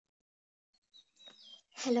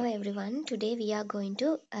Hello everyone. Today we are going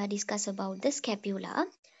to discuss about the scapula.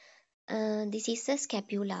 This is the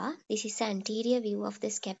scapula. This is the anterior view of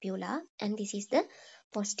the scapula and this is the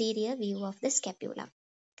posterior view of the scapula.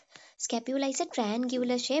 Scapula is a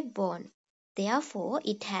triangular shaped bone. Therefore,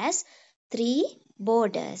 it has three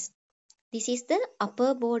borders. This is the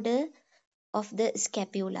upper border of the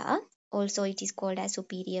scapula. Also, it is called as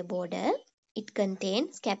superior border. It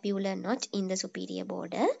contains scapular notch in the superior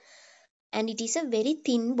border and it is a very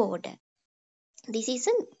thin border. This is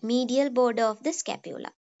a medial border of the scapula.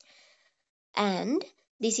 And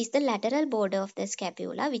this is the lateral border of the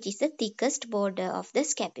scapula, which is the thickest border of the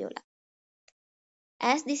scapula.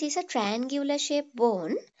 As this is a triangular shaped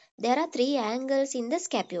bone, there are three angles in the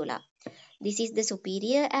scapula. This is the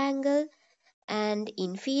superior angle and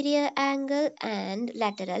inferior angle and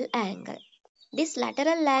lateral angle. This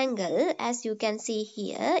lateral angle, as you can see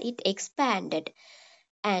here, it expanded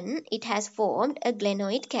and it has formed a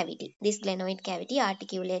glenoid cavity. This glenoid cavity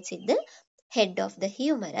articulates with the head of the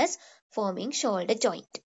humerus, forming shoulder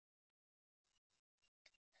joint.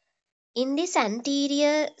 In this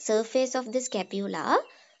anterior surface of the scapula,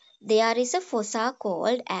 there is a fossa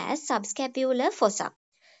called as subscapular fossa.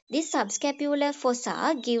 This subscapular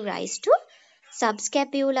fossa gives rise to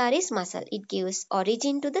subscapularis muscle. It gives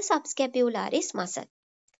origin to the subscapularis muscle.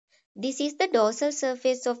 This is the dorsal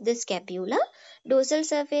surface of the scapula. Dorsal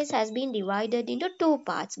surface has been divided into two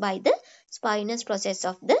parts by the spinous process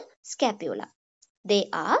of the scapula. They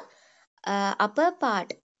are upper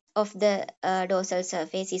part of the dorsal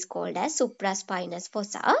surface is called as supraspinous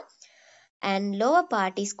fossa and lower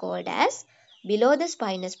part is called as below the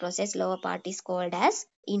spinous process lower part is called as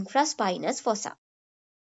infraspinous fossa.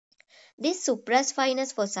 This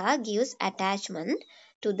supraspinous fossa gives attachment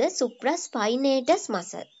to the supraspinatus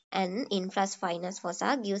muscle and infraspinous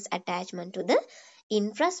fossa gives attachment to the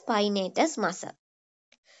infraspinatus muscle.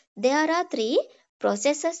 There are three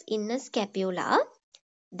processes in a scapula.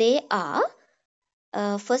 They are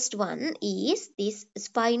first one is this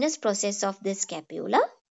spinous process of the scapula,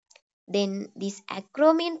 then this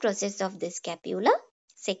acromion process of the scapula,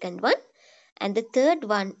 second one, and the third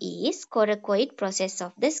one is coracoid process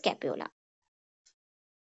of the scapula.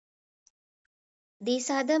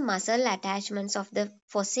 These are the muscle attachments of the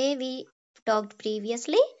fossae we talked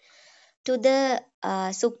previously. To the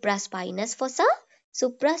supraspinous fossa,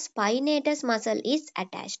 supraspinatus muscle is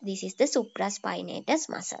attached. This is the supraspinatus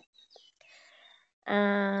muscle.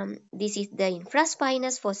 This is the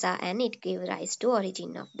infraspinous fossa and it gives rise to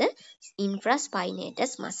origin of the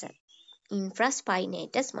infraspinatus muscle.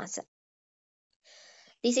 Infraspinatus muscle.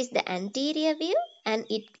 This is the anterior view and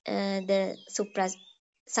the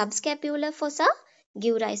subscapular fossa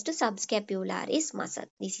give rise to subscapularis muscle.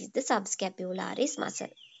 This is the subscapularis muscle.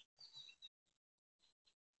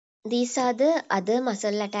 These are the other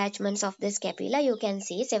muscle attachments of the scapula. You can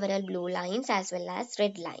see several blue lines as well as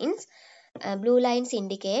red lines. Blue lines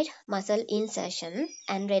indicate muscle insertion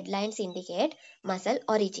and red lines indicate muscle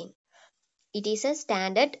origin. It is a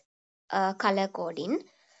standard color coding.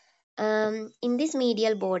 In this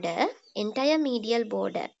medial border, entire medial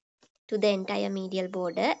border to the entire medial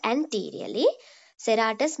border anteriorly,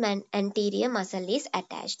 serratus anterior muscle is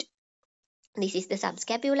attached. This is the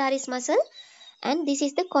subscapularis muscle and this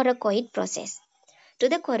is the coracoid process. To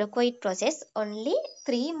the coracoid process, only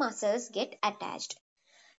three muscles get attached.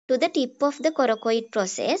 To the tip of the coracoid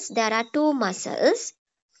process, there are two muscles.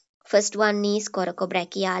 First one is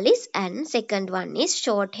coracobrachialis and second one is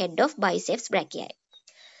short head of biceps brachii.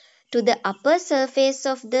 To the upper surface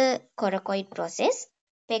of the coracoid process,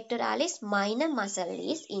 pectoralis minor muscle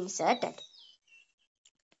is inserted.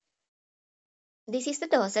 This is the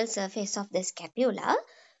dorsal surface of the scapula.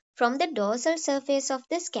 From the dorsal surface of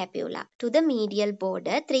the scapula to the medial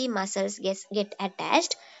border, three muscles get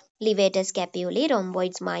attached: levator scapulae,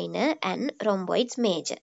 rhomboids minor and rhomboids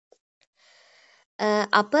major.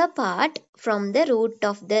 Upper part from the root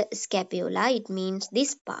of the scapula, it means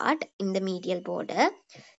this part in the medial border,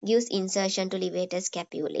 gives insertion to levator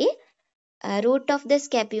scapulae. Root of the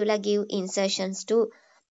scapula give insertions to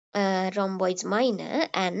rhomboids minor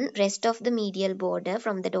and rest of the medial border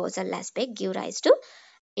from the dorsal aspect give rise to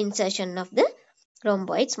insertion of the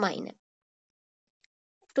rhomboids minor.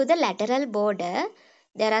 To the lateral border,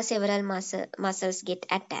 there are several muscles get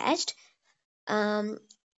attached. Lower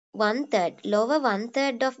one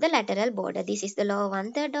third of the lateral border. This is the lower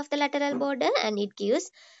one third of the lateral border and it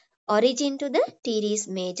gives origin to the teres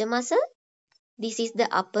major muscle. This is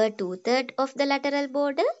the upper two third of the lateral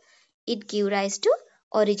border. It gives rise to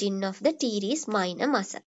origin of the teres minor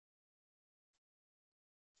muscle.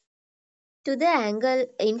 To the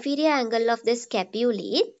inferior angle of the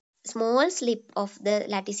scapulae, small slip of the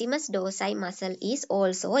latissimus dorsi muscle is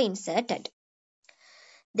also inserted.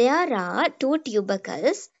 There are two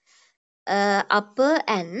tubercles, upper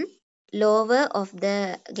and lower of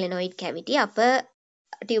the glenoid cavity. Upper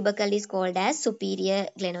tubercle is called as superior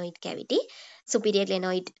glenoid cavity, superior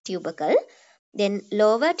glenoid tubercle. Then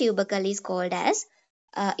lower tubercle is called as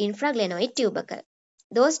infraglenoid tubercle.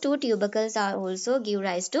 Those two tubercles are also give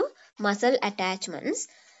rise to muscle attachments.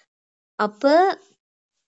 Upper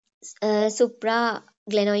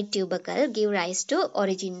supraglenoid tubercle give rise to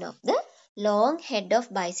origin of the long head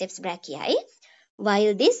of biceps brachii,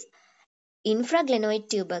 while this infraglenoid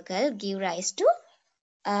tubercle give rise to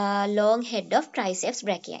long head of triceps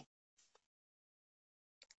brachii.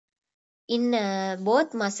 In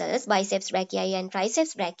both muscles, biceps brachii and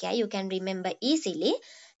triceps brachii, you can remember easily,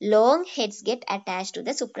 long heads get attached to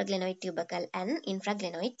the supraglenoid tubercle and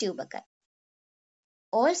infraglenoid tubercle.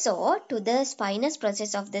 Also, to the spinous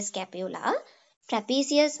process of the scapula,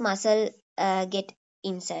 trapezius muscle get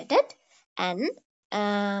inserted, and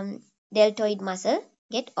deltoid muscle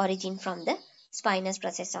get origin from the spinous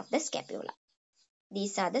process of the scapula.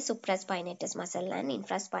 These are the supraspinatus muscle and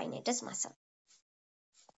infraspinatus muscle.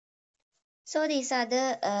 So these are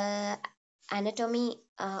the anatomy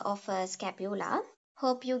of scapula.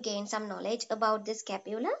 Hope you gain some knowledge about the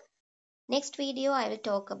scapula. Next video I will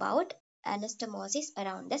talk about anastomosis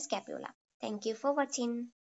around the scapula. Thank you for watching.